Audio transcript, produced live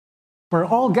We're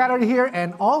all gathered here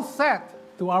and all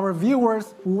set. To our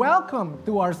viewers, welcome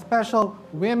to our special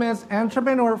Women's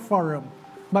Entrepreneur Forum.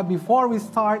 But before we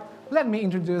start, let me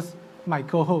introduce my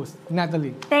co-host,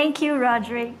 Natalie. Thank you,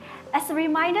 Roderick. As a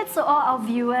reminder to all our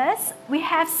viewers, we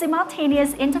have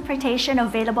simultaneous interpretation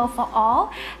available for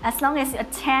all as long as you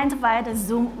attend via the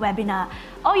Zoom webinar.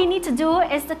 All you need to do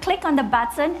is to click on the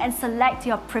button and select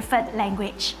your preferred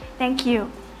language. Thank you.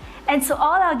 And to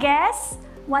all our guests,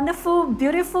 wonderful,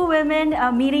 beautiful women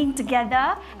meeting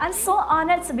together. I'm so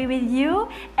honored to be with you.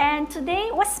 And today,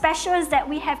 what's special is that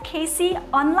we have Casey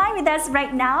online with us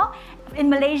right now in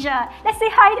Malaysia. Let's say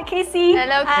hi to Casey.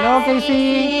 Hello, Hello,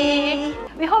 Casey.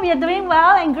 We hope you're doing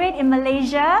well and great in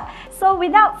Malaysia. So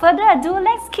without further ado,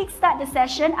 let's kickstart the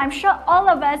session. I'm sure all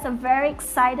of us are very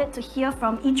excited to hear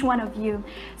from each one of you.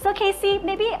 So Casey,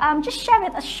 maybe just share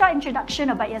with a short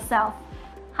introduction about yourself.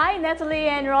 Hi, Natalie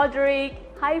and Roderick.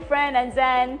 Hi, Fran and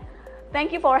Zan.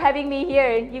 Thank you for having me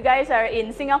here. You guys are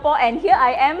in Singapore and here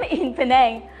I am in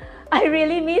Penang. I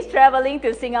really miss traveling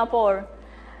to Singapore.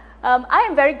 I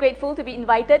am very grateful to be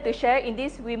invited to share in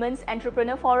this Women's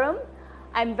Entrepreneur Forum.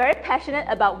 I'm very passionate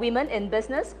about women in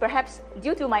business, perhaps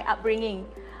due to my upbringing.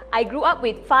 I grew up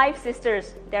with 5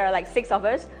 sisters. There are like 6 of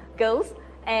us, girls,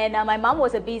 and my mom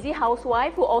was a busy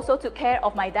housewife who also took care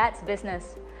of my dad's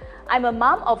business. I'm a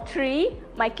mom of 3.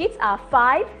 My kids are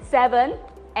 5, 7,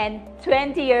 and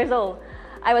 20 years old.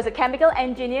 I was a chemical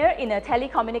engineer in a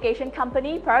telecommunication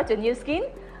company prior to Nu Skin.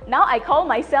 Now I call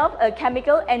myself a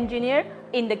chemical engineer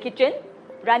in the kitchen,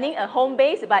 running a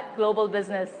home-based but global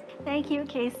business. Thank you,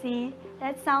 Casey.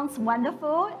 That sounds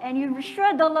wonderful, and you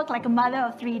sure don't look like a mother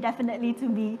of 3, definitely to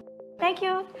me. Thank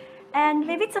you. And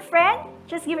maybe to Fran,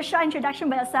 just give a short introduction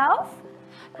by yourself.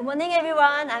 Good morning,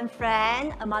 everyone. I'm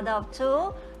Fran, a mother of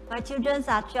 2. My children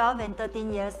are 12 and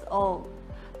 13 years old.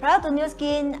 Prior to Nu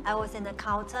Skin, I was an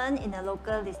accountant in a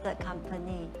local listed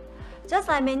company. Just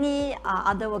like many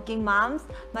other working moms,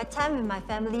 my time with my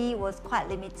family was quite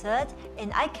limited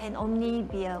and I can only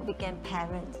be a weekend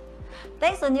parent.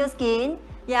 Thanks to Nu Skin,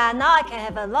 now I can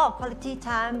have a lot of quality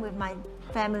time with my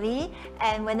family,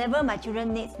 and whenever my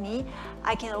children need me,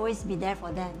 I can always be there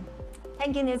for them.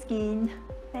 Thank you, Nu Skin.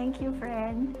 Thank you,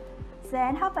 Fran.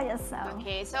 Zan, how about yourself?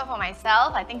 Okay, so for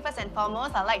myself, I think first and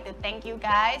foremost, I'd like to thank you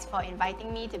guys for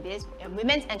inviting me to this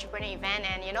Women's Entrepreneur event.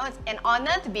 And you know, it's an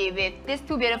honor to be with these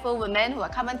 2 beautiful women who are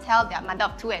come and tell their mother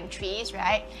of 2 and 3s,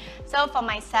 right? So for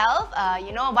myself,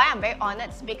 you know, why I'm very honored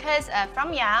is because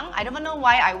from young, I don't know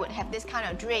why I would have this kind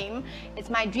of dream. It's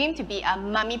my dream to be a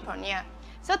mummypreneur.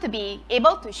 So to be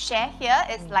able to share here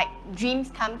is like dreams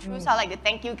come true. So I'd like to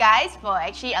thank you guys for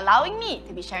actually allowing me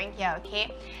to be sharing here,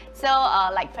 okay? So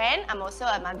like Fran, I'm also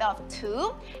a mother of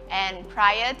 2, and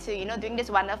prior to, you know, doing this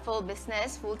wonderful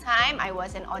business full-time, I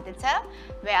was an auditor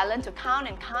where I learned to count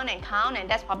and count and count, and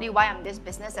that's probably why I'm in this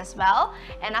business as well.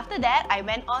 And after that, I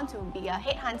went on to be a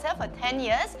headhunter for 10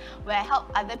 years where I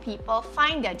helped other people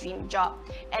find their dream job.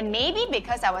 And maybe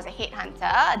because I was a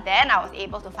headhunter, then I was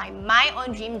able to find my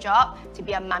own dream job to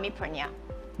be a mummypreneur.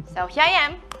 So here I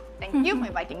am. Thank you for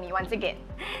inviting me once again.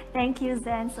 Thank you,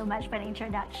 Zan, so much for the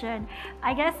introduction.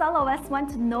 I guess all of us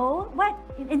want to know what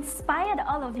inspired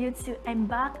all of you to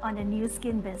embark on the Nu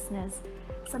Skin business.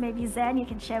 So maybe Zan, you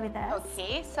can share with us.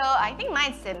 Okay, so I think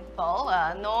mine's simple,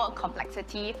 no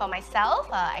complexity. For myself,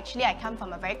 actually I come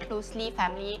from a very closely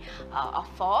family of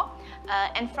 4.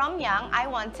 And from young, I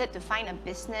wanted to find a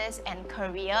business and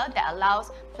career that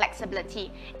allows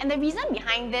flexibility. And the reason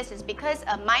behind this is because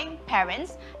my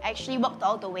parents actually worked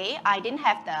all the way. I didn't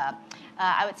have the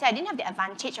I would say I didn't have the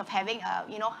advantage of having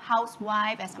a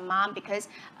housewife as a mom, because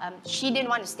she didn't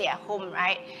want to stay at home,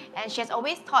 right? And she has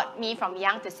always taught me from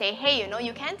young to say, hey,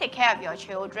 you can take care of your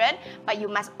children, but you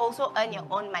must also earn your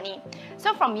own money.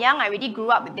 So from young, I already grew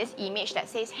up with this image that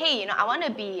says, hey, I want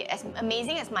to be as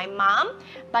amazing as my mom,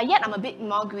 but yet I'm a bit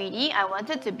more greedy. I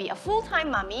wanted to be a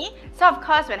full-time mommy. So of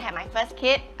course, when I had my first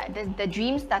kid, the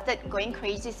dreams started going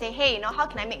crazy. Say, hey, how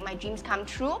can I make my dreams come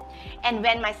true? And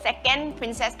when my second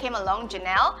princess came along,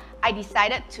 Janelle, I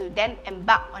decided to then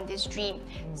embark on this dream.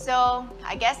 So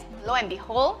I guess, lo and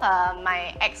behold,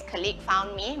 my ex-colleague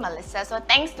found me, Melissa. So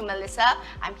thanks to Melissa,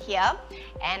 I'm here.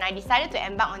 And I decided to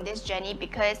embark on this journey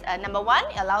because number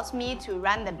 1, it allows me to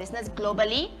run the business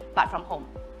globally, but from home.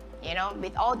 you know,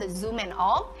 with all the Zoom and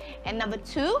all. And number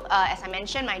two, as I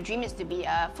mentioned, my dream is to be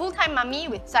a full-time mummy,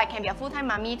 so I can be a full-time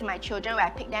mummy to my children where I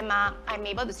pick them up. I'm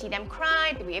able to see them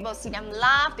cry, to be able to see them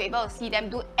laugh, to be able to see them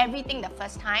do everything the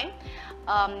first time.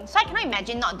 So I cannot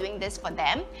imagine not doing this for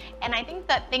them. And I think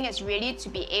third thing is really to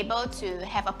be able to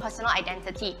have a personal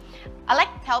identity. I like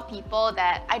to tell people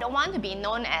that I don't want to be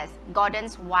known as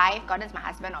Gordon's wife. Gordon's my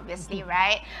husband, obviously,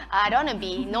 right? I don't want to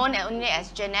be known only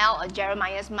as Janelle or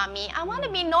Jeremiah's mummy. I want to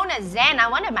be known as Zen. I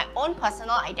want to have my own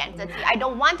personal identity. I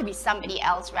don't want to be somebody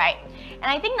else, right? And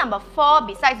I think number four,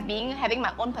 besides having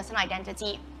my own personal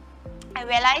identity, I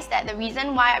realized that the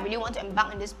reason why I really want to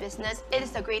embark on this business, it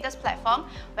is the greatest platform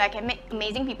where I can make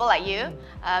amazing people like you,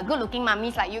 good-looking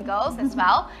mummies like you girls as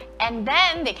well, and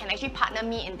then they can actually partner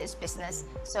me in this business.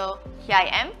 So here I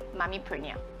am,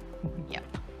 Mummypreneur. Yep.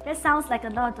 That sounds like a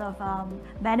lot of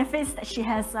benefits that she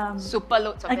has Super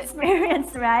loads of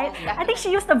experience, right? Yes, I think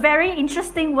she used a very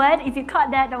interesting word. If you caught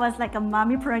that, that was like a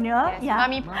mummypreneur. Yes,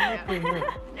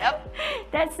 Mummypreneur. Yep.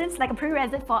 That seems like a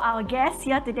prerequisite for our guest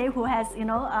here today who has, you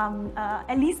know,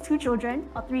 at least 2 children,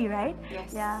 or 3, right?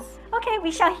 Yes. Yeah. Okay,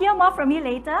 we shall hear more from you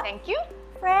later. Thank you.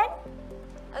 Fran?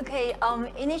 Okay,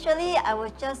 initially I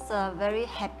was just a very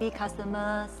happy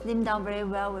customer, slimmed down very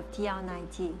well with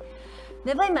TL90.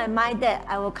 Never in my mind that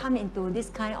I will come into this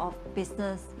kind of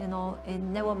business, you know,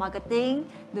 in network marketing,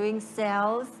 doing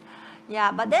sales.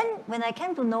 Yeah, but then when I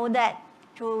came to know that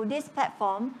through this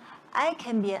platform, I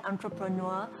can be an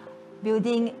entrepreneur,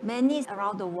 building many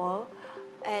around the world.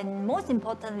 And most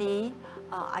importantly,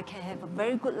 I can have a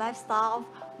very good lifestyle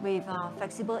with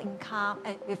flexible income,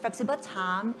 with flexible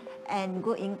time and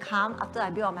good income after I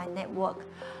build my network.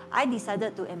 I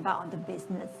decided to embark on the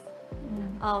business.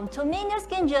 To me, Nu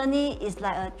Skin journey is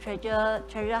like a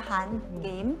treasure hunt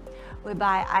game,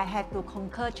 whereby I have to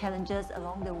conquer challenges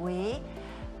along the way.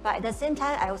 But at the same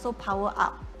time, I also power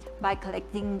up by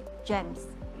collecting gems.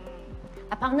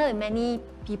 I partner with many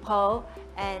people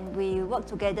and we work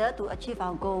together to achieve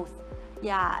our goals.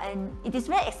 Yeah, and it is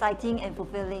very exciting and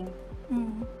fulfilling.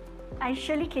 I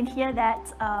surely can hear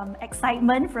that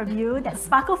excitement from you, that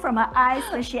sparkle from her eyes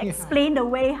when she explained the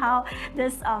way how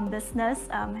this business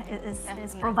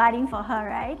is providing for her,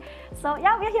 right? So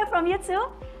yeah, we'll hear from you too.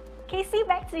 Casey,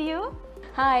 back to you.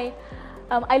 Hi,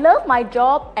 I love my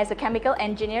job as a chemical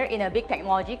engineer in a big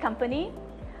technology company.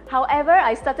 However,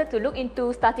 I started to look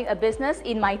into starting a business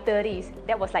in my 30s.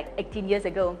 That was like 18 years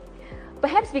ago.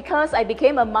 Perhaps because I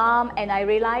became a mom and I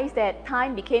realized that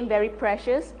time became very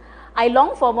precious, I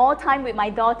long for more time with my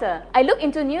daughter. I looked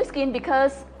into Nu Skin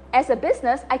because as a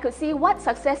business, I could see what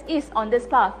success is on this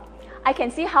path. I can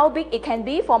see how big it can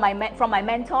be from my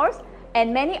mentors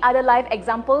and many other life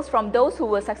examples from those who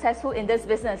were successful in this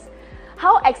business.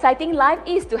 How exciting life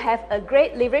is to have a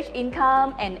great leverage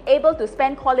income and able to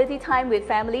spend quality time with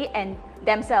family and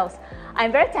themselves.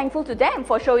 I'm very thankful to them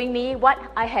for showing me what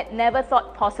I had never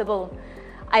thought possible.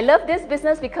 I love this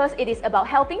business because it is about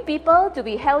helping people to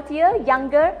be healthier,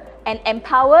 younger, and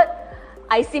empowered.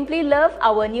 I simply love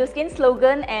our Nu Skin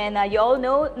slogan, and you all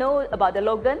know about the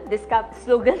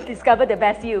slogan, discover the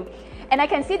best you. And I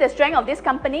can see the strength of this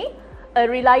company, a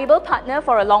reliable partner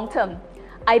for a long term.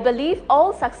 I believe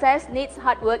all success needs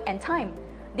hard work and time.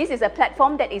 This is a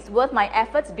platform that is worth my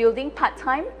efforts building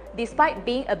part-time despite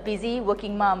being a busy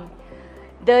working mom.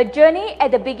 The journey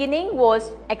at the beginning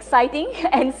was exciting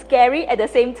and scary at the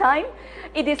same time.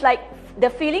 It is like the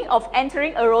feeling of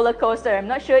entering a roller coaster. I'm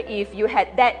not sure if you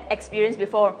had that experience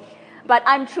before, but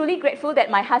I'm truly grateful that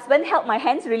my husband held my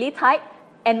hands really tight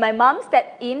and my mom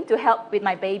stepped in to help with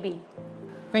my baby.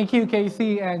 Thank you,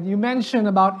 Casey. And you mentioned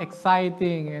about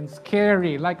exciting and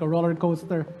scary, like a roller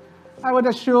coaster. I would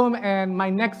assume, and my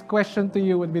next question to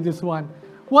you would be this one.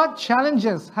 What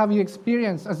challenges have you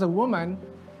experienced as a woman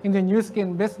in the Nu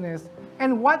Skin business,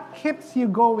 and what keeps you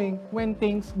going when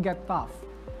things get tough?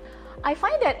 I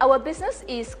find that our business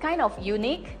is kind of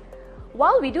unique.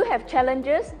 While we do have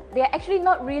challenges, they are actually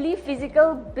not really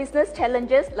physical business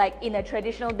challenges like in a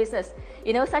traditional business,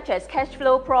 you know, such as cash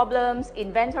flow problems,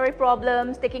 inventory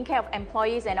problems, taking care of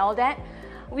employees and all that.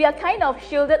 We are kind of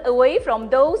shielded away from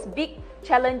those big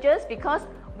challenges because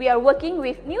we are working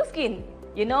with Nu Skin,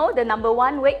 you know, the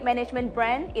 #1 weight management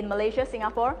brand in Malaysia,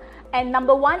 Singapore, and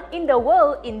 #1 in the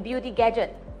world in beauty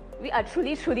gadget. We are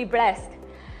truly blessed.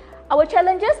 Our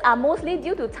challenges are mostly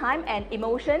due to time and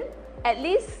emotion. At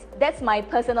least that's my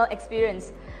personal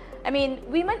experience. I mean,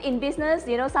 women in business,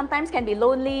 you know, sometimes can be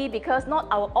lonely because not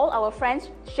all our friends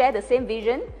share the same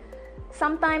vision.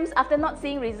 Sometimes after not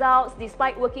seeing results,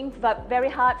 despite working very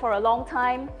hard for a long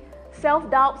time,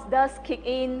 self-doubts does kick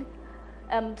in.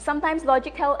 Sometimes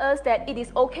logic tells us that it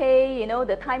is okay, you know,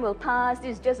 the time will pass,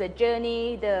 this is just a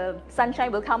journey, the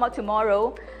sunshine will come out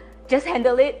tomorrow, just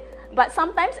handle it. But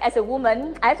sometimes as a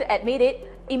woman, I have to admit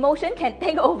it, emotion can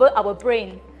take over our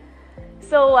brain.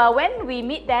 So when we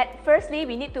meet that, firstly,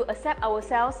 we need to accept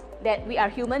ourselves that we are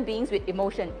human beings with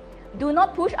emotion. Do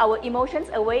not push our emotions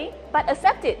away, but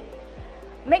accept it.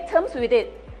 Make terms with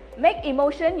it. Make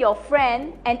emotion your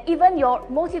friend and even your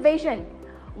motivation.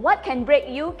 What can break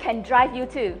you can drive you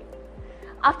too.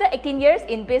 After 18 years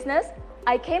in business,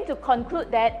 I came to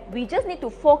conclude that we just need to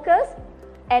focus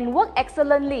and work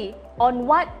excellently on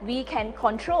what we can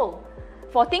control.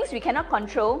 For things we cannot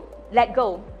control, let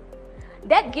go.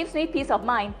 That gives me peace of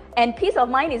mind, and peace of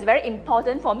mind is very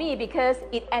important for me because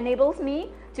it enables me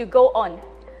to go on.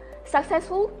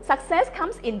 Success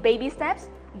comes in baby steps,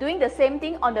 doing the same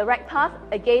thing on the right path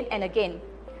again and again.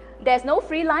 There's no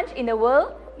free lunch in the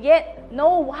world, yet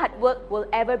no hard work will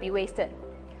ever be wasted.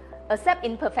 Accept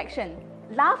imperfection,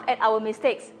 laugh at our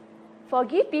mistakes,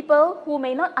 forgive people who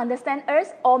may not understand us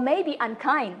or may be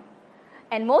unkind,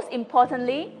 and most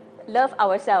importantly, love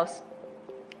ourselves.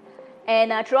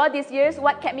 And throughout these years,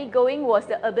 what kept me going was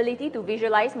the ability to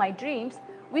visualize my dreams,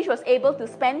 which was able to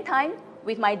spend time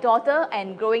with my daughter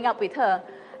and growing up with her.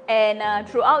 And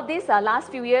throughout these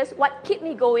last few years, what kept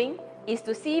me going is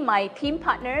to see my team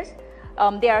partners.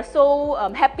 They are so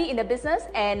happy in the business,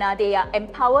 and they are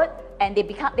empowered, and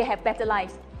they have better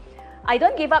lives. I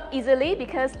don't give up easily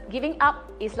because giving up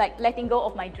is like letting go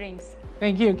of my dreams.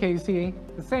 Thank you, Casey.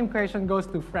 The same question goes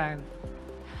to Fran.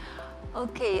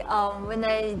 Okay, when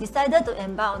I decided to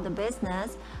embark on the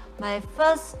business, my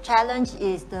first challenge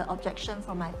is the objection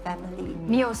from my family.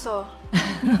 Me also.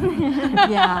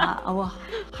 Yeah, our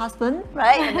husband,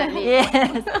 right?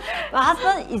 Yes. My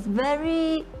husband is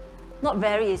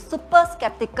super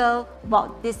skeptical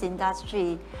about this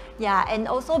industry. Yeah, and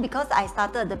also because I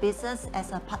started the business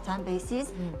as a part-time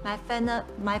basis, my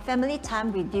family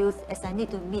time reduced as I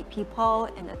need to meet people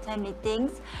and attend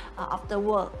meetings after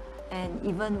work and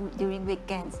even during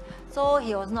weekends. So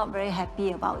he was not very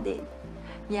happy about it.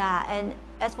 Yeah, and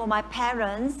as for my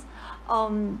parents,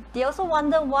 they also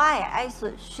wonder why I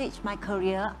should switch my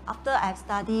career after I've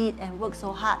studied and worked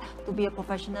so hard to be a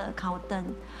professional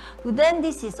accountant. To them,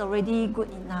 this is already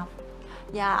good enough.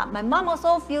 Yeah, my mom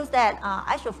also feels that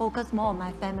I should focus more on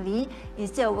my family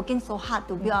instead of working so hard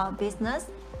to build our business,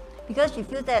 because she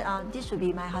feels that this should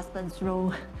be my husband's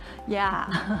role.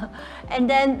 Yeah. And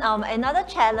then another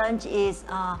challenge is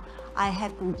I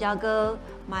have to juggle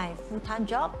my full-time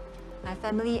job, my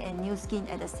family, and Nu Skin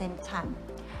at the same time.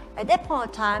 At that point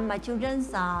of time, my children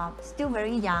are still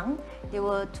very young. They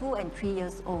were 2 and 3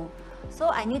 years old. So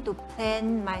I need to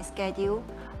plan my schedule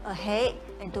ahead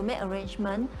and to make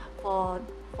arrangements for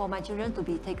my children to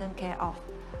be taken care of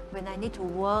when I need to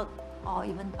work or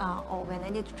even or when I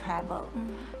need to travel.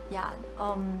 Yeah.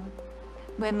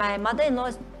 When my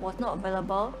mother-in-law was not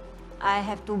available, I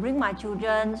have to bring my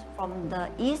children from the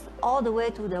east all the way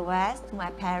to the west to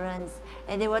my parents.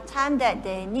 And there were times that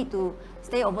they need to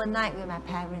stay overnight with my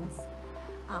parents.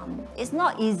 It's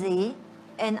not easy,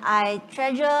 and I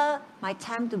treasure my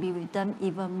time to be with them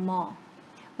even more.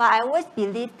 But I always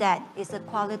believe that it's the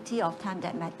quality of time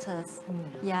that matters.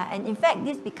 Yeah, and in fact,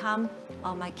 this becomes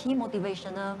my key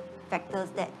motivational factors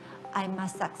that I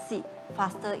must succeed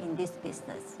faster in this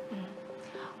business.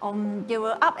 There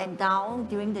were up and down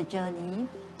during the journey,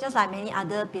 just like many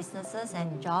other businesses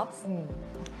and jobs.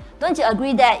 Don't you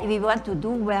agree that if we want to do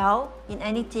well in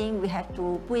anything, we have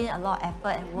to put in a lot of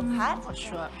effort and work hard? For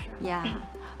sure. Yeah,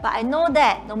 but I know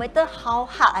that no matter how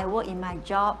hard I work in my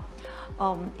job,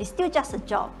 it's still just a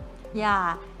job.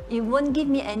 Yeah, it won't give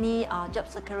me any job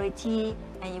security,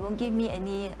 and it won't give me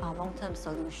any long-term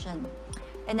solution.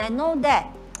 And I know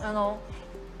that,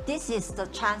 this is the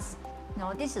chance.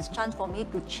 This is chance for me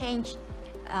to change,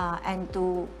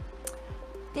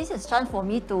 this is chance for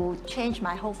me to change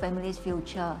my whole family's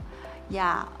future.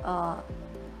 Yeah.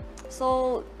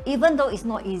 So even though it's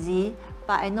not easy,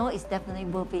 but I know it's definitely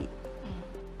worth it.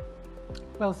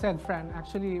 Well said, Fran.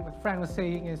 Actually, what Fran was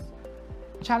saying is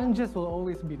challenges will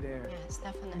always be there. Yes,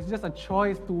 definitely. It's just a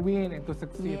choice to win and to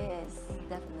succeed. Yes,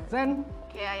 definitely. Then,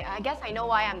 Okay, I guess I know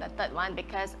why I'm the third one,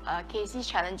 because Casey's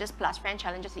challenges plus Fran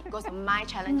challenges equals to my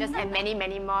challenges and many,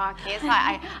 many more. Okay, so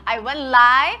I won't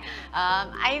lie.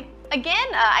 I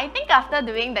think after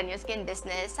doing the Nu Skin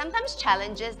business, sometimes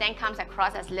challenges then comes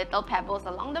across as little pebbles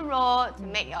along the road to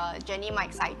make your journey more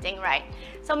exciting, right?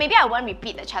 So maybe I won't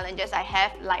repeat the challenges I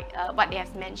have, like what they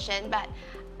have mentioned, but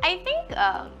I think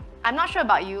I'm not sure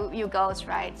about you girls,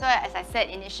 right? So as I said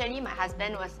initially, my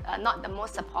husband was not the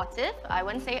most supportive. I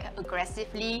wouldn't say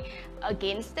aggressively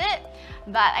against it,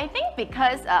 but I think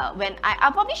because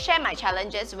I'll probably share my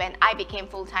challenges when I became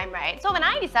full-time, right? So when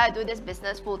I decided to do this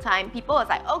business full-time, people was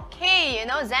like, okay, you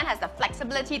know, Zen has the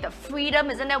flexibility, the freedom,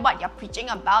 isn't that what you're preaching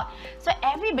about? So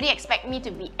everybody expect me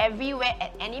to be everywhere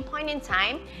at any point in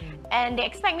time. And they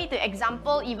expect me to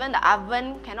example, even the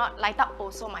oven cannot light up,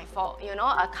 also my fault. You know,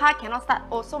 a car cannot start,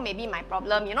 also maybe my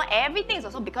problem. You know, everything is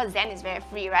also because Zen is very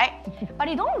free, right? But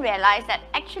you don't realize that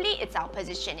actually it's our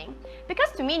positioning.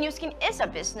 Because to me, Nu Skin is a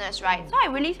business, right? So I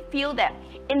really feel that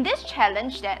in this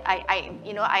challenge that I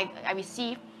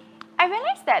receive, I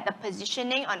realized that the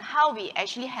positioning on how we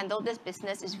actually handle this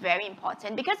business is very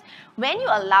important, because when you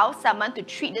allow someone to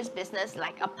treat this business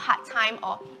like a part-time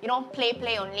or, you know, play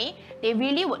only, they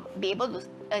really would be able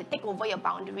to take over your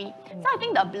boundary. So I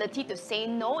think the ability to say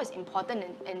no is important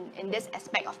in this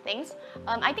aspect of things.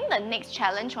 I think the next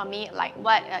challenge for me, like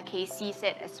what Casey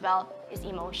said as well, is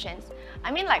emotions.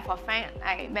 I mean, like for Frank,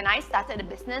 when I started the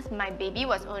business, my baby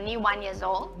was only 1 year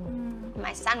old.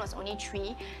 My son was only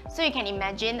 3. So you can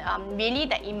imagine really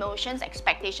the emotions,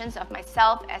 expectations of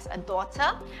myself as a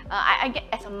daughter. I get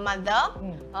as a mother,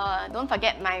 don't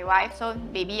forget my wife, so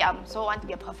baby, I so want to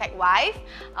be a perfect wife,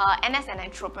 and as an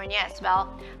entrepreneur as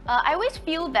well. I always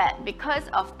feel that because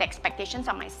of the expectations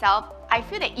of myself, I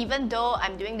feel that even though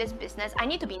I'm doing this business, I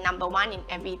need to be number one in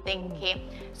everything, okay?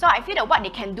 So I feel that what they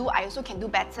can do, I also can do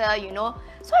better, you know?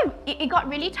 So it got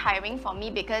really tiring for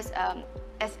me because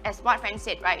as what Frank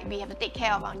said, right, we have to take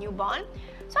care of our newborn.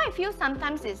 So I feel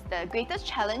sometimes it's the greatest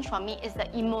challenge for me is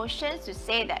the emotions to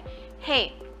say that,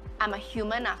 hey, I'm a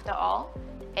human after all.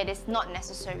 It is not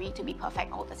necessary to be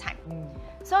perfect all the time.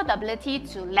 So the ability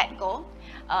to let go,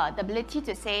 the ability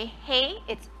to say, hey,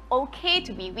 it's okay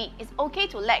to be weak. It's okay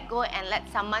to let go and let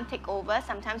someone take over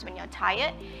sometimes when you're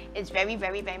tired. It's very,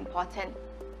 very, very important.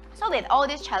 So with all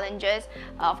these challenges,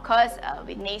 of course,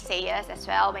 with naysayers as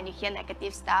well, when you hear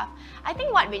negative stuff, I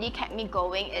think what really kept me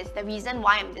going is the reason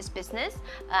why I'm in this business.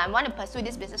 I want to pursue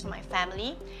this business for my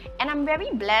family. And I'm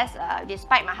very blessed,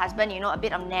 despite my husband, you know, a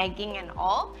bit of nagging and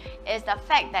all, is the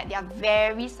fact that they are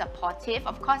very supportive.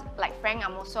 Of course, like Frank,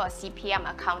 I'm also a CPA, I'm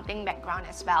accounting background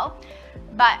as well.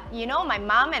 But, you know, my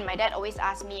mom and my dad always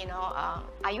ask me, you know,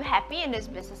 are you happy in this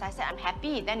business? I said, I'm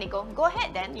happy. Then they go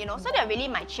ahead then, you know. So they're really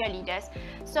my cheerleaders.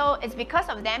 So it's because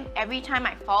of them, every time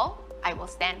I fall, I will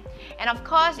stand. And of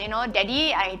course, you know,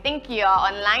 Daddy, I think you're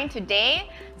online today.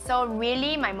 So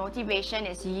really my motivation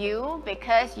is you,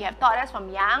 because you have taught us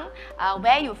from young,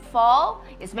 where you fall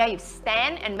is where you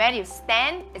stand, and where you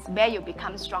stand is where you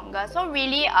become stronger. So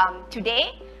really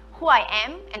today, who I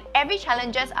am and every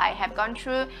challenges I have gone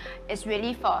through is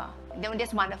really for, you know,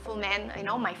 this wonderful man, you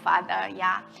know, my father,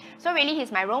 yeah. So really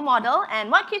he's my role model, and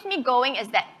what keeps me going is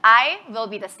that I will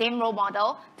be the same role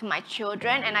model to my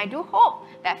children, and I do hope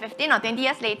that 15 or 20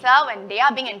 years later when they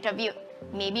are being interviewed,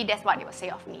 maybe that's what they will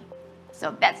say of me.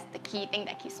 So that's the key thing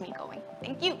that keeps me going.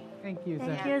 Thank you. Thank you, Zen.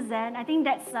 Thank you, Zen. I think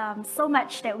that's so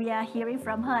much that we are hearing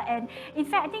from her. And in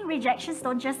fact, I think rejections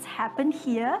don't just happen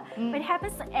here, but it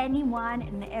happens to anyone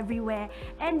and everywhere.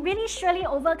 And really, surely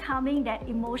overcoming that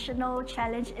emotional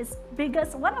challenge is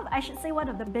biggest, one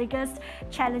of the biggest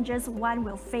challenges one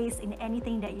will face in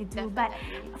anything that you do.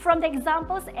 Definitely. But from the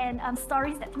examples and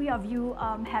stories that three of you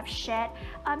have shared,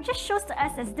 just shows to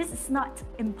us that this is not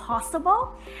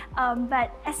impossible.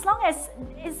 But as long as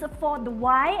it's for the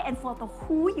why and for the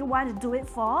who you want to do it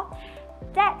for,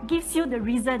 that gives you the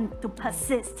reason to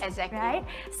persist. Exactly. Right?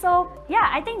 So yeah,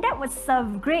 I think that was a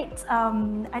great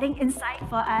I think insight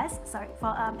for us,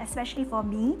 especially for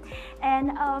me.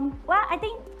 And well, I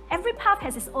think every path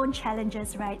has its own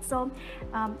challenges, right? So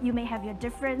you may have your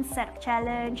different set of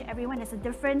challenge. Everyone has a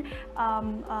different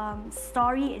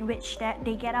story in which that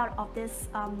they get out of this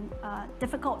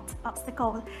difficult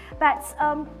obstacle. But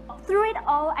through it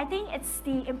all, I think it's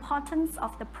the importance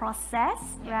of the process,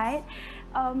 right?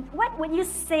 What would you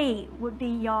say would be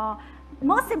your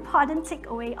most important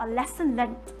takeaway or lesson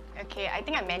learned? Okay, I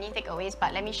think I have many takeaways,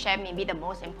 but let me share maybe the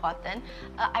most important.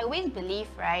 I always believe,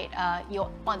 right,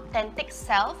 your authentic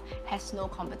self has no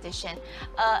competition.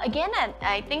 Again,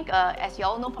 I think as you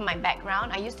all know from my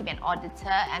background, I used to be an auditor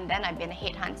and then I've been a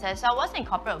headhunter. So I was in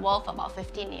corporate world for about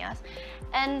 15 years.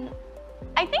 And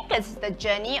I think it's the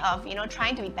journey of, you know,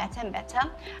 trying to be better and better.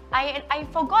 I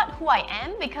forgot who I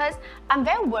am because I'm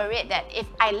very worried that if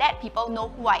I let people know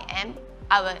who I am,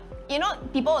 you know,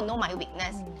 people will know my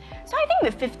weakness. So I think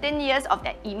with 15 years of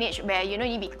that image where, you know,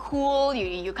 you be cool,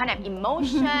 you can't have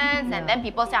emotions, and then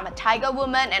people say I'm a tiger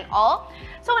woman and all.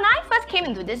 So when I first came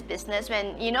into this business,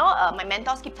 when, you know, my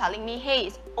mentors keep telling me, hey,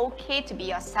 it's okay to be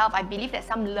yourself. I believe there's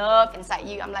some love inside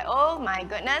you. I'm like, oh my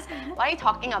goodness, what are you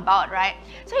talking about, right?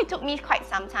 So it took me quite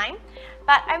some time.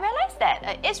 But I realized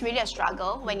that it's really a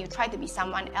struggle when you try to be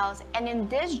someone else. And in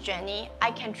this journey,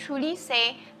 I can truly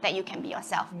say that you can be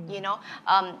yourself, you know.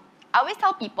 I always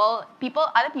tell people,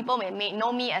 other people may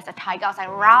know me as a tiger, I was like,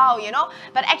 wow, you know,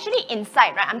 but actually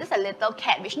inside, right, I'm just a little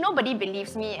cat, which nobody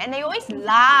believes me, and they always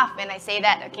laugh when I say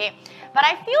that, okay? But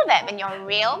I feel that when you're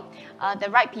real, the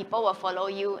right people will follow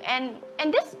you, and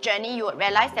in this journey, you would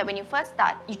realize that when you first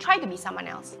start, you try to be someone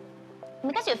else.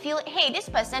 Because you feel, hey, this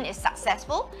person is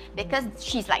successful because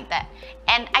she's like that.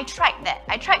 And I tried that.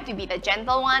 I tried to be the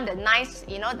gentle one, the nice,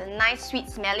 you know, the nice, sweet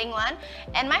smelling one.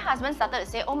 And my husband started to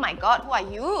say, oh my God, who are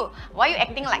you? Why are you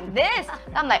acting like this?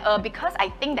 And I'm like, because I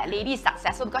think that lady is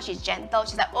successful because she's gentle.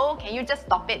 She's like, oh, can you just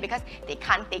stop it? Because they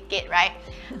can't take it, right?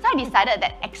 So I decided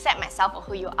that accept myself for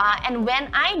who you are. And when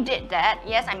I did that,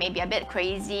 yes, I may be a bit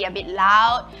crazy, a bit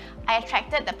loud, I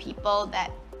attracted the people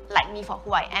that like me for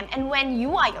who I am. And when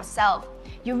you are yourself,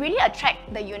 you really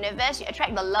attract the universe, you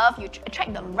attract the love, you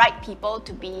attract the right people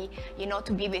to be, you know,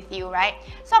 to be with you, right?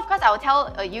 So of course, I will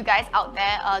tell you guys out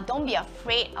there, don't be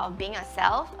afraid of being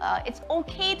yourself. It's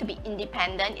okay to be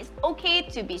independent. It's okay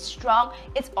to be strong.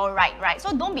 It's all right, right?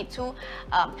 So don't be too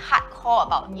hardcore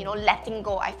about, you know, letting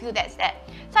go. I feel that's that.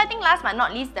 So I think last but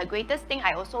not least, the greatest thing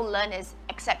I also learned is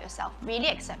accept yourself. Really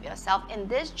accept yourself. In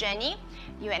this journey,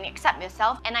 you can accept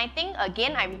yourself. And I think,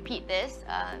 again, I repeat this,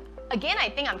 again, I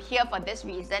think I'm here for this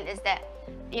reason, is that,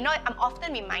 you know, I'm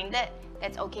often reminded that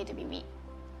it's okay to be weak.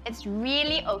 It's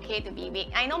really okay to be weak.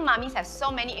 I know mummies have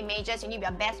so many images, you need to be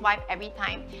your best wife every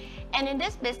time. And in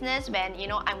this business, when, you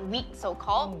know, I'm weak,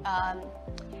 so-called,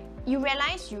 you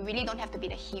realize you really don't have to be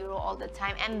the hero all the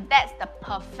time. And that's the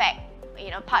perfect, you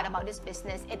know, part about this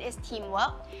business. It is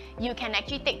teamwork. You can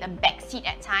actually take the back seat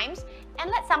at times and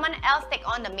let someone else take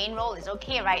on the main role. Is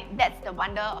okay, right? That's the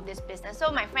wonder of this business.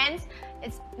 So my friends,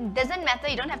 it doesn't matter,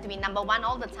 you don't have to be number one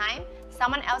all the time.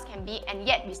 Someone else can be, and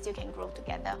yet we still can grow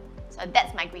together. So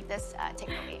that's my greatest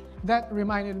takeaway. That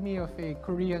reminded me of a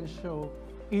Korean show.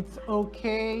 It's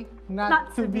okay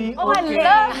not to be Oh, I okay.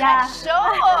 love that show.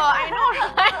 I know,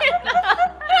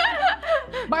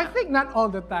 right? But I think not all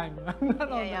the time.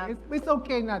 Not all the Yeah. time. It's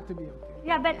okay not to be okay.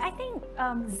 Yeah, but I think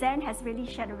Zen has really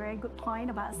shared a very good point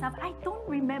about herself. I don't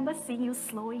remember seeing you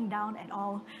slowing down at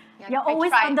all. Yeah, You're I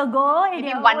always tried. on the go. And Maybe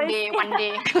you're one always, day, one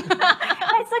day.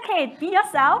 It's okay. Be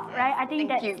yourself, right? I think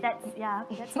Thank you.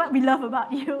 that's what we love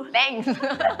about you. Thanks.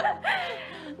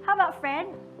 How about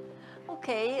friend?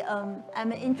 Okay,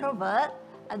 I'm an introvert.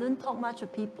 I don't talk much to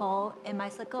people, and my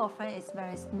circle of friends is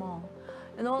very small.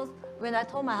 You know, when I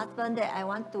told my husband that I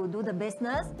want to do the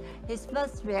business, his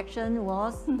first reaction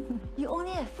was, you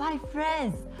only have 5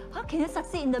 friends. How can you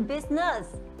succeed in the business?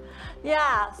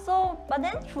 Yeah, so, but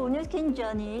then through Nu Skin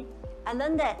journey, I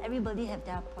learned that everybody have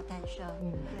their potential.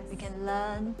 We can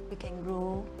learn, we can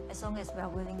grow, as long as we are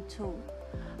willing to.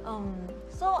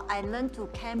 So I learned to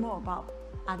care more about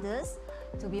others,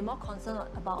 to be more concerned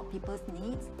about people's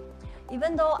needs.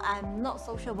 Even though I'm not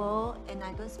sociable and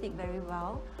I don't speak very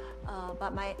well,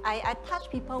 but I touch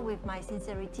people with my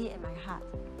sincerity and my heart.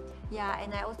 Yeah,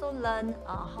 and I also learn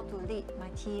how to lead my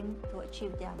team to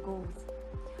achieve their goals.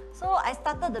 So I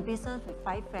started the business with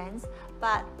 5 friends,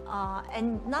 but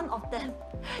and none of them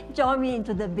joined me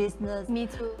into the business. Me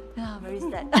too. Yeah, very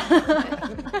sad.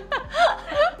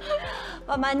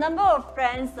 But my number of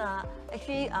friends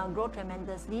actually grow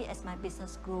tremendously as my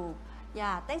business grew.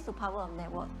 Yeah, thanks to power of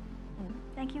network.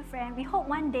 Thank you, friend. We hope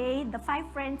one day the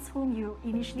 5 friends whom you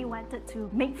initially wanted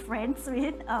to make friends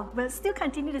with will still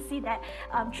continue to see that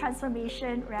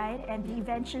transformation, right? And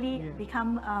eventually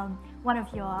become one of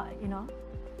your, you know,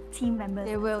 team members.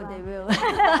 They will, they will.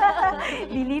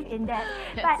 Believe in that.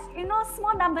 But you know,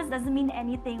 small numbers doesn't mean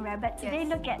anything, right? But today, Yes.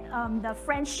 look at the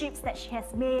friendships that she has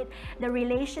made, the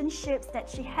relationships that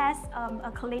she has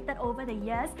collated over the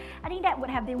years. I think that would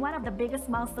have been one of the biggest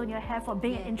milestones you have for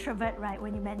being an introvert, right?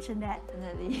 When you mentioned that.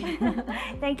 Definitely.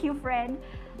 Thank you, friend.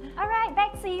 All right,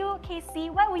 back to you, Casey.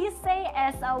 What would you say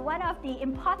as one of the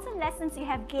important lessons you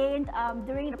have gained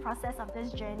during the process of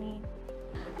this journey?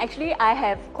 Actually, I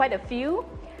have quite a few.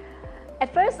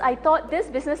 At first, I thought this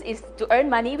business is to earn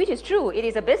money, which is true. It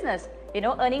is a business. You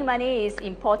know, earning money is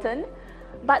important.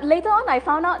 But later on, I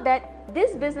found out that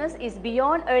this business is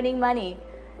beyond earning money.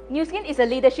 Nu Skin is a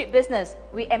leadership business.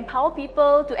 We empower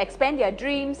people to expand their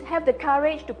dreams, have the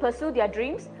courage to pursue their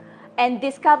dreams, and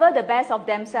discover the best of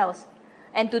themselves.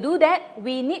 And to do that,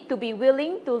 we need to be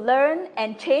willing to learn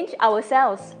and change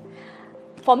ourselves.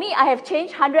 For me, I have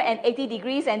changed 180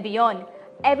 degrees and beyond.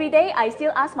 Every day, I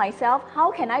still ask myself,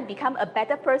 how can I become a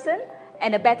better person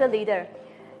and a better leader?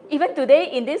 Even today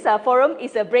in this forum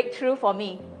is a breakthrough for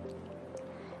me.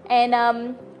 And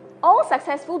all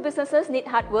successful businesses need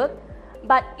hard work,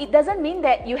 but it doesn't mean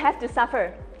that you have to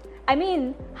suffer. I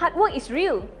mean, hard work is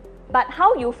real, but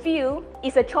how you feel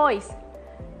is a choice.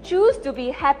 Choose to be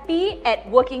happy at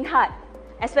working hard.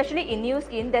 Especially in Nu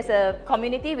Skin, there's a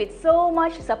community with so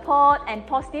much support and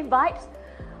positive vibes.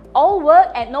 All work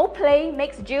and no play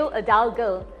makes Jill a dull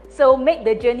girl. So make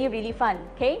the journey really fun,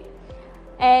 okay?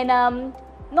 And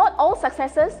not all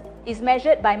successes is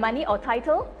measured by money or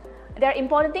title. There are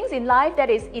important things in life that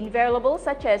is invaluable,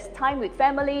 such as time with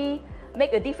family,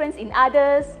 make a difference in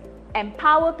others,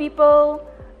 empower people,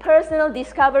 personal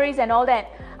discoveries and all that.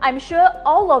 I'm sure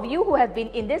all of you who have been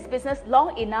in this business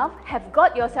long enough have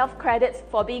got yourself credits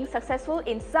for being successful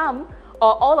in some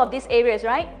or all of these areas,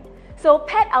 right? So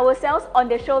pat ourselves on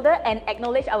the shoulder and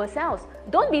acknowledge ourselves.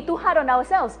 Don't be too hard on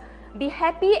ourselves. Be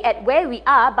happy at where we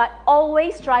are, but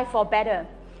always strive for better.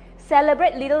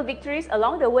 Celebrate little victories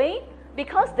along the way,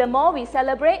 because the more we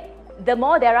celebrate, the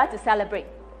more there are to celebrate.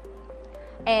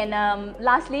 And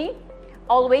lastly,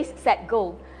 always set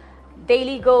goals.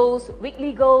 Daily goals,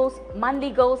 weekly goals,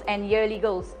 monthly goals, and yearly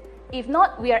goals. If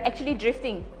not, we are actually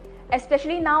drifting.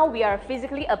 Especially now we are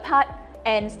physically apart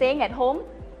and staying at home,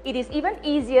 it is even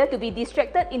easier to be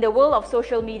distracted in the world of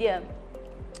social media.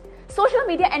 Social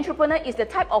media entrepreneur is the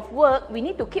type of work we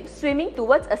need to keep swimming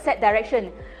towards a set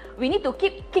direction. We need to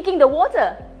keep kicking the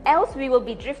water, else we will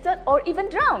be drifted or even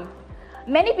drowned.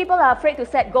 Many people are afraid to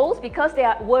set goals because they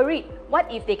are worried, what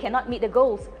if they cannot meet the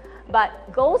goals?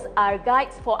 But goals are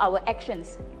guides for our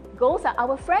actions. Goals are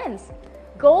our friends.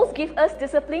 Goals give us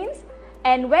disciplines,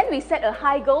 and when we set a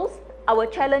high goals, our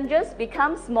challenges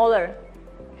become smaller.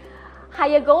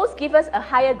 Higher goals give us a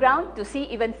higher ground to see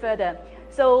even further.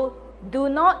 So do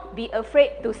not be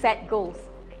afraid to set goals.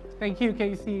 Thank you,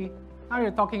 Casey. Now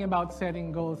you're talking about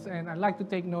setting goals, and I'd like to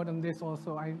take note on this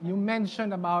also. You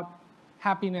mentioned about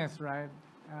happiness, right?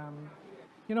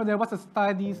 You know, there was a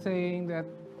study saying that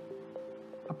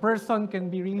a person can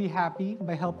be really happy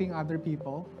by helping other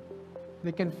people.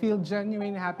 They can feel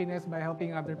genuine happiness by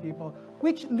helping other people,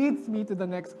 which leads me to the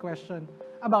next question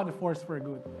about the force for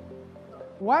good.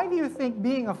 Why do you think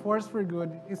being a force for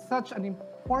good is such an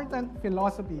important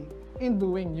philosophy in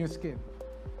doing Nu Skin?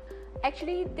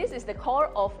 Actually, this is the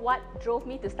core of what drove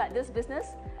me to start this business.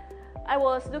 I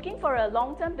was looking for a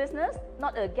long-term business,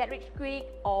 not a get-rich-quick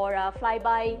or a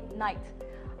fly-by night.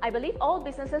 I believe all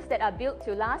businesses that are built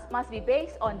to last must be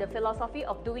based on the philosophy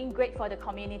of doing great for the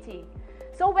community.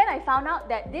 So when I found out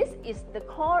that this is the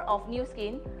core of Nu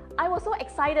Skin, I was so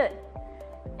excited.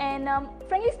 And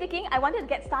frankly speaking, I wanted to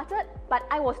get started, but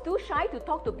I was too shy to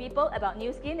talk to people about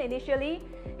Nu Skin initially,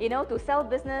 you know, to sell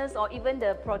business or even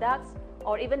the products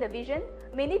or even the vision,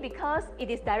 mainly because it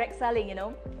is direct selling, you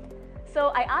know. So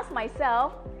I asked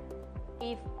myself,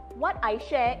 if what I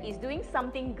share is doing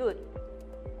something good,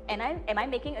 and am I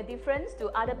making a difference to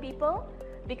other people?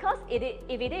 Because if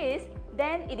it is,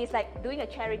 then it is like doing a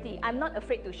charity. I'm not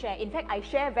afraid to share. In fact, I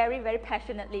share very, very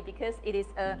passionately because it is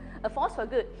a force for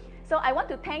good. So I want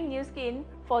to thank Nu Skin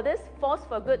for this force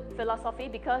for good philosophy,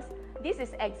 because this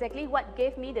is exactly what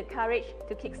gave me the courage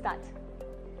to kickstart.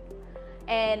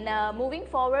 And moving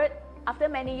forward, after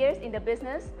many years in the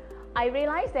business, I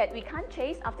realized that we can't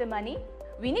chase after money.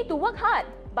 We need to work hard,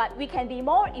 but we can be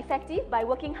more effective by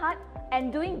working hard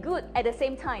and doing good at the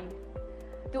same time.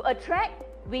 To attract,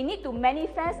 we need to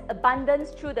manifest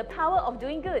abundance through the power of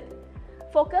doing good.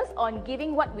 Focus on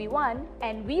giving what we want,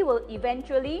 and we will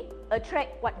eventually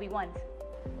attract what we want.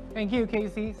 Thank you,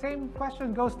 Casey. Same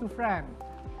question goes to Fran.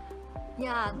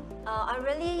 Yeah,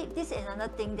 this is another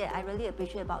thing that I really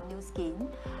appreciate about Nu Skin.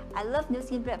 I love Nu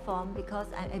Skin platform because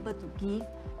I'm able to give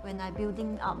when I'm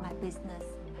building up my business.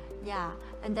 Yeah,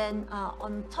 and then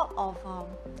on top of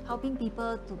helping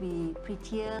people to be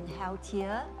prettier and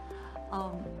healthier,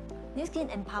 Nu Skin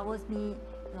empowers me,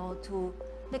 you know, to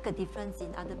make a difference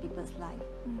in other people's life.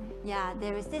 Yeah,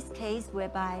 there is this case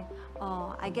whereby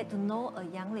I get to know a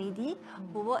young lady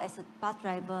who worked as a bus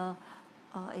driver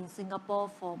in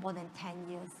Singapore for more than 10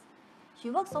 years.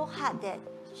 She worked so hard that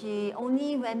she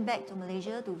only went back to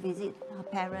Malaysia to visit her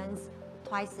parents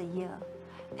twice a year.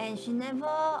 And she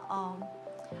never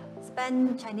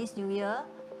spent Chinese New Year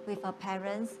with her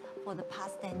parents for the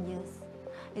past 10 years.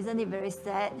 Isn't it very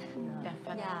sad?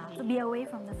 Definitely. Yeah. To be away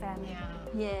from the family.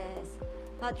 Yeah. Yes.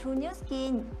 But through Nu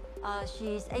Skin,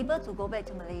 she's able to go back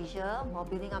to Malaysia while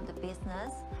building up the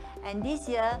business. And this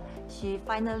year, she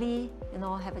finally,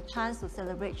 have a chance to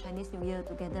celebrate Chinese New Year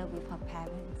together with her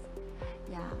parents.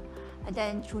 Yeah. And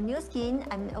then through Nu Skin,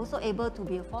 I'm also able to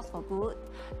be a force for good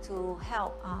to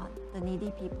help the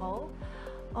needy people.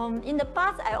 In the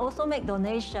past, I also make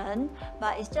donation,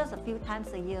 but it's just a few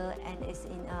times a year and it's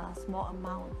in a small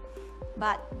amount.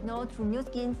 But through Nu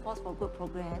Skin Force for Good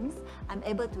programs, I'm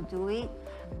able to do it,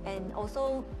 and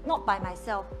also not by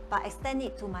myself, but extend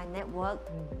it to my network.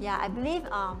 Yeah, I believe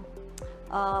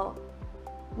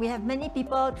we have many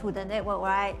people through the network,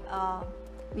 right?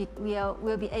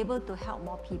 We'll be able to help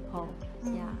more people.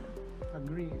 Yeah.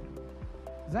 Agreed.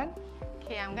 Zen?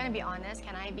 Okay, I'm gonna be honest.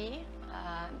 Can I be?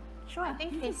 Sure. I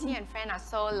think Tracy and Fran are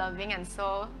so loving and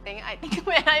so I think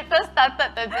when I first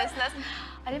started the business,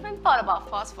 I didn't even thought about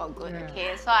Force for Good. Yeah.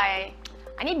 Okay, so I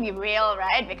need to be real,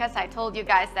 right? Because I told you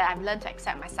guys that I've learned to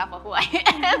accept myself for who I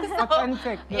am. So,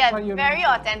 Authentic. That's yeah, what you very mean.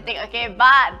 authentic. Okay,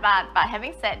 but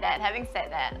having said that,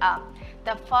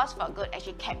 the Force for Good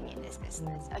actually kept me in this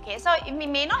business. Okay, so it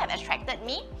may not have attracted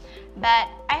me, but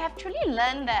I have truly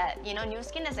learned that Nu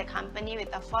Skin as a company with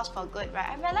a Force for Good, right?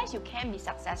 I realized you can be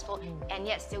successful and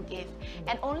yet still give,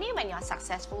 and only when you're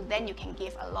successful then you can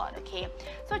give a lot. Okay,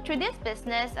 so through this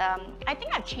business, I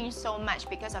think I've changed so much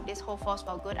because of this whole Force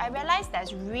for Good. I realized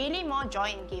there's really more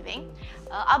joy in giving.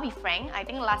 I'll be frank. I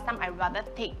think last time I'd rather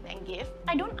take than give.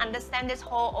 I don't understand this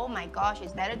whole, oh my gosh,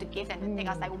 it's better to give than to take.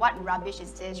 I was like, what rubbish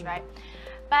is this, right?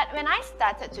 But when I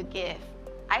started to give,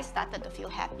 I started to feel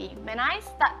happy. When I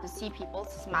start to see people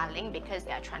smiling because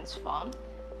they are transformed,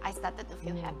 I started to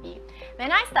feel happy.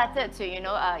 When I started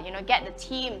to get the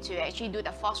team to actually do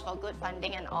the Force for Good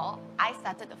funding and all, I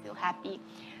started to feel happy.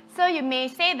 So you may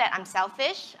say that I'm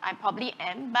selfish, I probably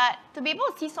am, but to be able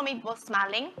to see so many people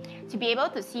smiling, to be able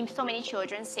to see so many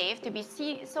children saved, to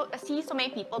see so many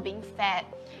people being fed,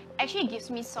 actually gives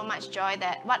me so much joy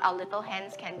that what our little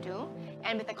hands can do.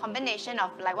 And with the combination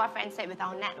of, like what Fran said, with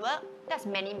our network, that's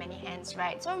many, many hands,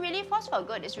 right? So really, Force for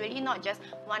Good is really not just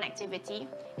one activity.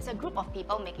 It's a group of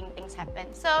people making things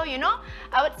happen. So,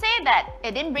 I would say that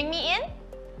it didn't bring me in,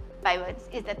 but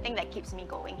it's the thing that keeps me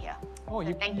going here. Oh,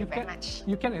 So thank you very much.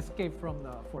 You can escape from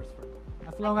the Force for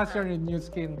Good. As long as you're in Nu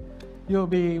Skin, you'll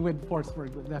be with Force for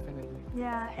Good, definitely.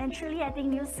 Yeah, and truly, I think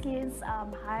Nu Skin's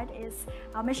heart is,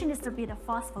 our mission is to be the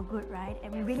force for good, right?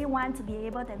 And we really want to be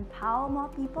able to empower more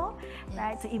people,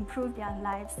 right, to improve their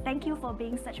lives. Thank you for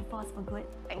being such a force for good.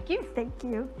 Thank you. Thank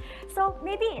you. So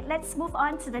maybe let's move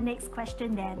on to the next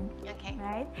question then. Okay.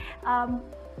 Right?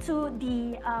 To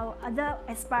the other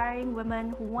aspiring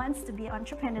women who wants to be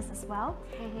entrepreneurs as well,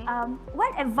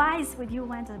 what advice would you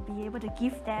want to be able to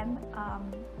give them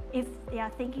if they are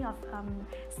thinking of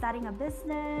starting a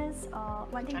business or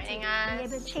wanting Joining to be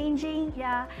able us. to changing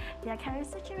their career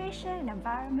situation,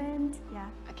 environment? Yeah.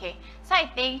 Okay, so I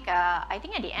think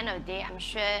at the end of the day,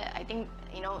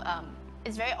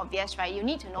 it's very obvious, right? You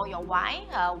need to know your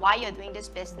why you're doing this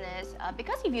business.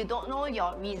 Because if you don't know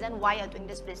your reason why you're doing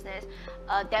this business,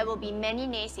 there will be many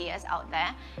naysayers out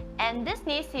there. And these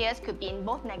naysayers could be in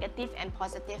both negative and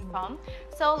positive form.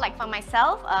 So like for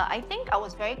myself, I think I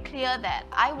was very clear that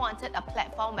I wanted a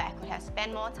platform where I could have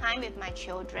spent more time with my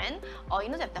children, or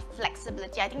to have the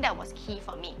flexibility. I think that was key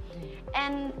for me.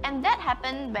 And that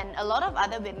happened when a lot of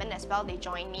other women as well, they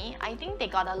joined me. I think they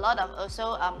got a lot of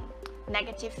also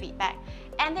negative feedback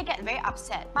and they get very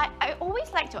upset. But I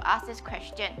always like to ask this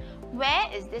question, where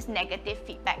is this negative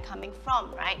feedback coming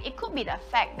from, right? It could be the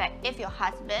fact that if your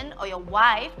husband or your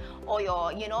wife or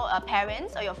your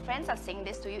parents or your friends are saying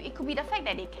this to you, it could be the fact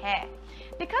that they care.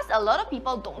 Because a lot of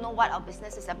people don't know what our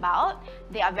business is about,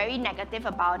 they are very negative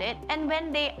about it, and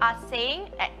when they are saying,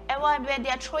 when they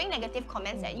are throwing negative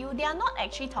comments at you, they are not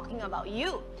actually talking about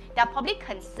you. They are probably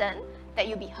concerned that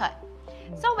you'll be hurt.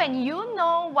 So when you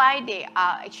know why they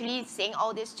are actually saying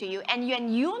all this to you, and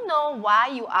when you know why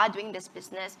you are doing this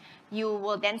business, you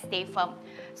will then stay firm.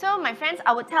 So my friends,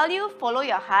 I would tell you, follow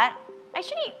your heart.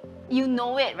 Actually, you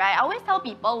know it, right? I always tell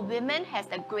people, women has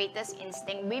the greatest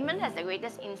instinct. Women has the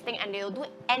greatest instinct and they'll do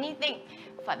anything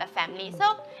for the family.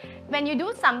 So when you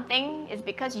do something, it's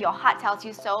because your heart tells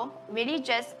you so. Really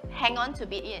just hang on to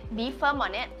it, be firm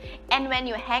on it. And when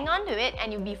you hang on to it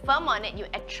and you be firm on it, you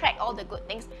attract all the good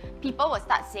things. People will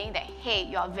start saying that, hey,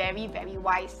 you're very, very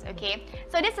wise, okay?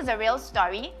 So this is a real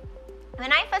story.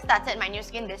 When I first started my Nu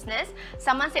Skin business,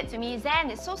 someone said to me,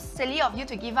 Zen, it's so silly of you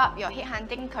to give up your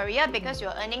headhunting career because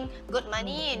you're earning good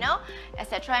money, you know,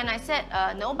 etc. And I said,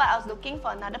 no, but I was looking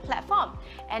for another platform.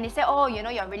 And they said, oh, you know,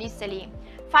 you're really silly.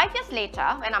 5 years later,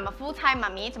 when I'm a full-time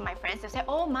mummy, to my friends, they say,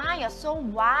 oh my, you're so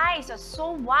wise,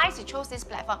 you chose this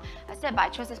platform. I said, but I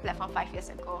chose this platform 5 years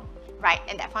ago, right,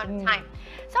 at that point in time.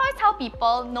 So I always tell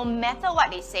people, no matter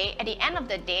what they say, at the end of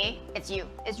the day, it's you.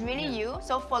 It's really you,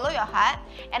 so follow your heart.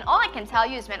 And all I can tell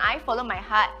you is when I follow my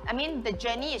heart, I mean, the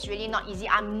journey is really not easy.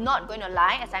 I'm not going to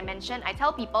lie, as I mentioned, I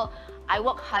tell people, I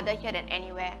work harder here than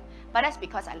anywhere. But that's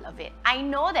because I love it. I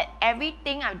know that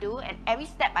everything I do and every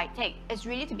step I take is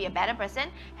really to be a better person,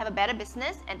 have a better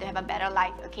business, and to have a better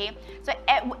life, okay? So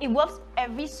it worth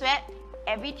every sweat,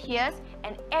 every tears,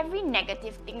 and every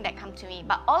negative thing that come to me.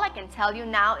 But all I can tell you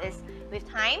now is, with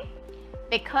time,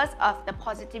 because of the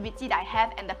positivity that I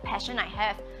have and the passion I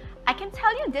have, I can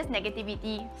tell you this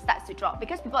negativity starts to drop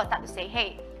because people will start to say,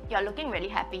 hey, you're looking really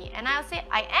happy. And I'll say,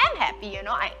 I am happy, you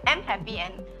know, I am happy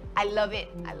and I love it.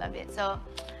 I love it. So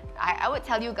I would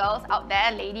tell you girls out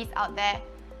there, ladies out there,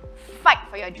 fight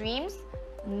for your dreams.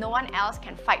 No one else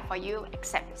can fight for you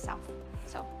except yourself.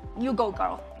 So you go,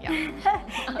 girl. Yeah.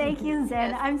 Thank you,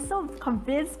 Zen. Yes. I'm so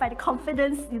convinced by the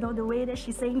confidence, you know, the way that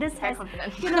she's saying this Very has,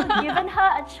 confident. you know, given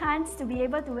her a chance to be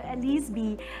able to at least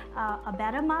be a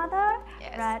better mother,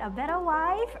 Yes. right, a better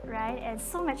wife, right, and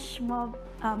so much more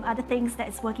other things that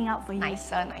is working out for you.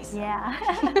 Nicer. Yeah.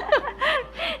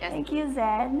 Yes. Thank you,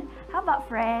 Zen. How about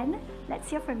Fran? Let's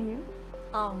hear from you.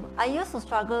 I used to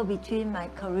struggle between my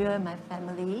career and my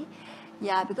family.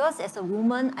 Yeah, because as a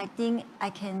woman, I think I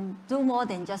can do more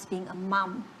than just being a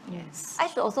mom. Yes. I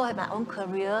should also have my own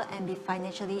career and be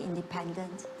financially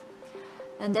independent.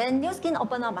 And then Nu Skin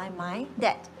opened up my mind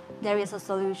that there is a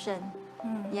solution.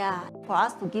 Yeah, for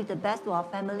us to give the best to our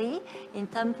family in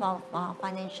terms of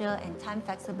financial and time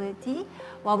flexibility,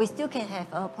 while we still can have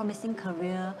a promising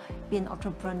career, be an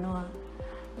entrepreneur.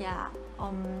 Yeah.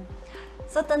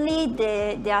 Certainly,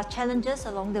 there are challenges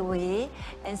along the way,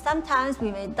 and sometimes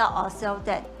we may doubt ourselves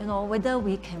that, you know, whether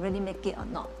we can really make it or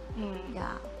not.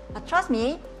 Yeah. But trust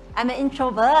me, I'm an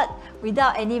introvert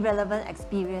without any relevant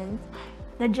experience.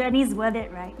 The journey is worth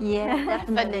it, right? Yeah,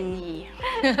 definitely.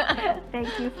 Thank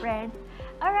you, Fran.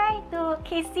 All right, to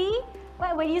Casey,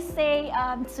 what will you say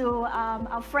to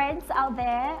our friends out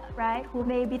there, right, who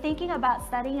may be thinking about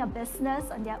starting a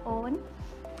business on their own?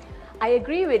 I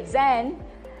agree with Zen.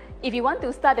 If you want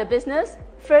to start a business,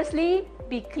 firstly,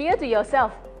 be clear to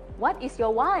yourself. What is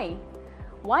your why?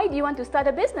 Why do you want to start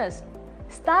a business?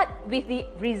 Start with the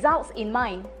results in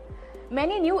mind.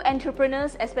 Many new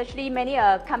entrepreneurs, especially many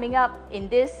are coming up in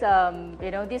this,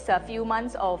 this few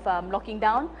months of locking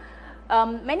down.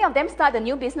 Many of them start a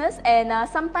new business, and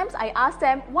sometimes I ask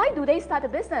them, why do they start a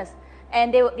business?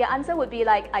 And their answer would be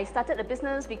like, I started a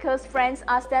business because friends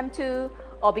asked them to,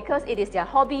 or because it is their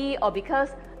hobby, or because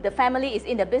the family is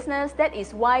in the business. That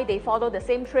is why they follow the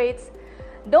same trades.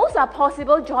 Those are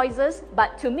possible choices,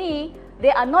 but to me,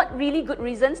 they are not really good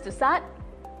reasons to start.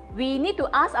 We need to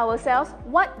ask ourselves,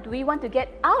 what do we want to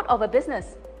get out of a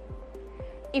business?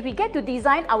 If we get to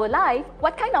design our life,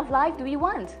 what kind of life do we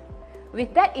want?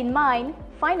 With that in mind,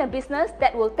 find a business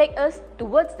that will take us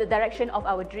towards the direction of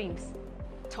our dreams.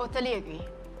 Totally agree.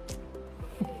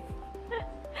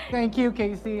 Thank you,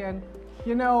 Casey. And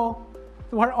you know,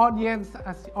 to our audience,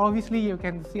 as obviously you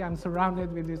can see, I'm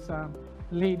surrounded with these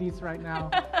ladies right now.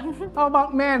 How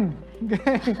about men?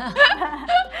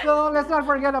 So let's not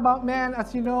forget about men.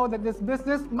 As you know, that this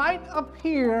business might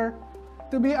appear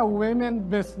to be a women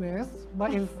business,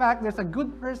 but in fact, there's a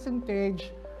good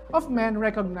percentage of men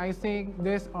recognizing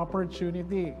this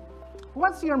opportunity.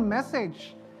 What's your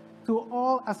message to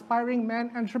all aspiring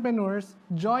men entrepreneurs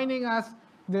joining us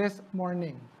this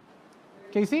morning?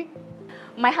 Casey?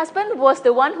 My husband was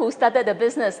the one who started the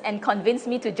business and convinced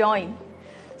me to join.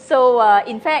 So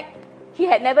in fact, he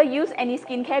had never used any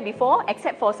skincare before,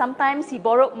 except for sometimes he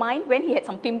borrowed mine when he had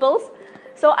some pimples.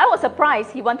 So I was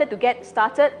surprised he wanted to get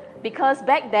started because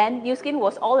back then, Nu Skin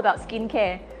was all about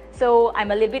skincare. So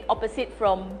I'm a little bit opposite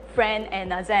from Fran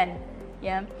and Zen.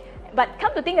 Yeah. But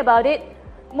come to think about it,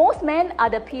 most men are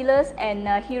the pillars and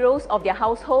heroes of their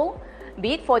household,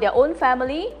 be it for their own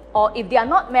family or if they are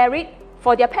not married,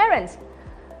 for their parents.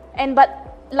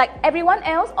 But like everyone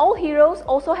else, all heroes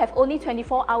also have only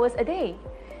 24 hours a day.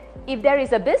 If there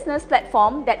is a business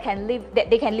platform that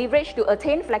they can leverage to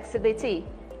attain flexibility,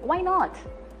 why not?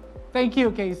 Thank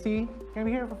you, Casey. Can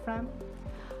we hear from Fran?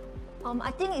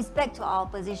 I think it's back to our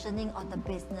positioning on the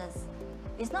business.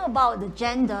 It's not about the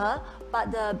gender,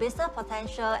 but the business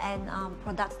potential and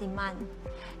products demand.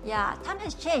 Yeah, time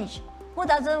has changed. Who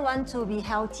doesn't want to be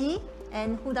healthy,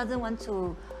 And who doesn't want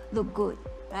to look good,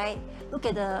 right? Look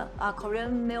at the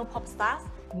Korean male pop stars.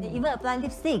 They even apply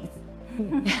lipsticks.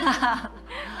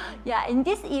 Yeah, in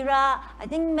this era, I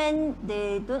think men,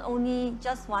 they don't only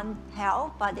just want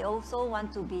health, but they also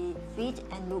want to be fit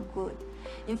and look good.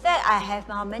 In fact, I have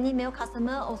many male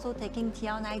customers also taking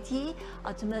TL90,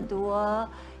 Ultimate Duo,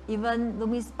 even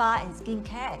Lumi Spa and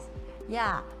skincare.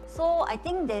 Yeah, so I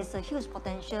think there's a huge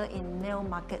potential in male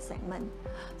market segment.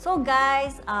 So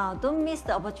guys, don't miss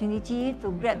the opportunity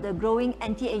to grab the growing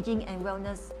anti-aging and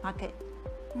wellness market.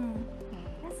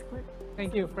 That's good.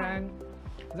 Thank you, Fran.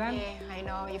 Zan? Yeah, I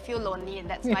know, you feel lonely and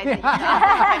that's why the question,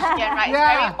 right? It's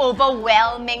very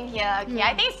overwhelming here. Okay,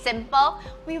 I think it's simple.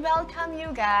 We welcome you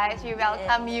guys. We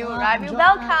welcome you, right? We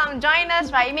welcome, join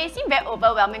us, right? It may seem very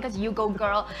overwhelming because you go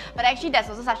girl, but actually there's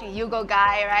also such a you go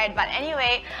guy, right? But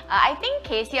anyway, I think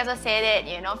Casey also said it,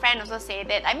 you know, Fran also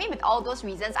said it. I mean, with all those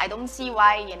reasons, I don't see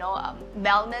why, you know,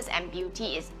 wellness and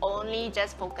beauty is only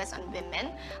just focused on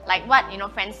women. Like what, you know,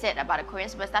 Fran said about the Korean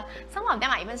superstar, some of them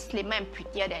are even slimmer and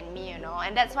prettier than me, you know,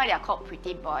 and that's why they are called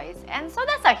pretty boys. And so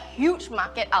that's a huge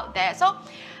market out there. So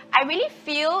I really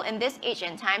feel in this age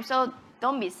and time, so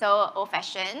don't be so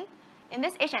old-fashioned. In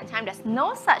this age and time, there's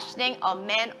no such thing of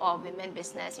men or women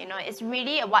business. You know, it's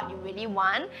really what you really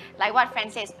want, like what Fran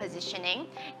says, positioning.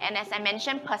 And as I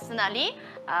mentioned personally,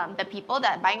 the people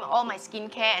that are buying all my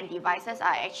skincare and devices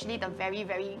are actually the very,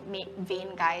 very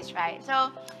vain guys, right?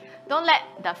 So don't let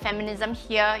the feminism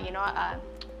here, you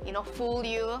know, fool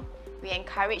you. We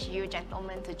encourage you,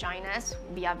 gentlemen, to join us.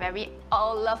 We are very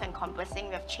all love encompassing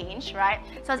with change, right?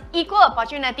 So it's equal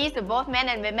opportunities to both men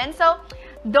and women. So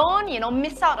don't, you know,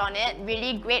 miss out on it.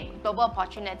 Really great global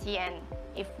opportunity. And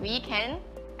if we can,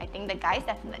 I think the guys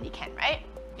definitely can, right?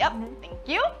 Yep, thank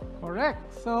you. Correct.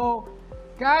 So,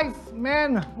 guys,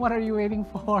 men, what are you waiting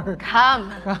for?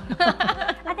 Come.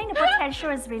 I think the potential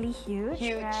is really huge,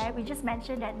 Huge. right? We just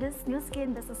mentioned that this Nu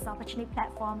Skin Business Opportunity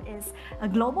Platform is a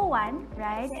global one,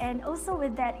 right? And also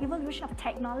with that evolution of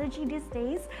technology these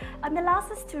days, it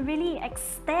allows us to really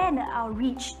extend our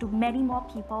reach to many more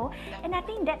people. And I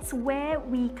think that's where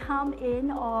we come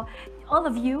in, or all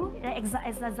of you as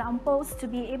examples, to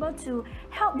be able to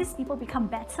help these people become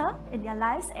better in their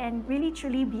lives and really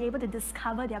truly be able to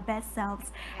discover their best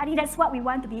selves. I think that's what we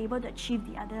want to be able to achieve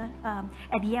at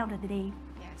the end of the day.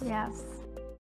 Yes. Yeah.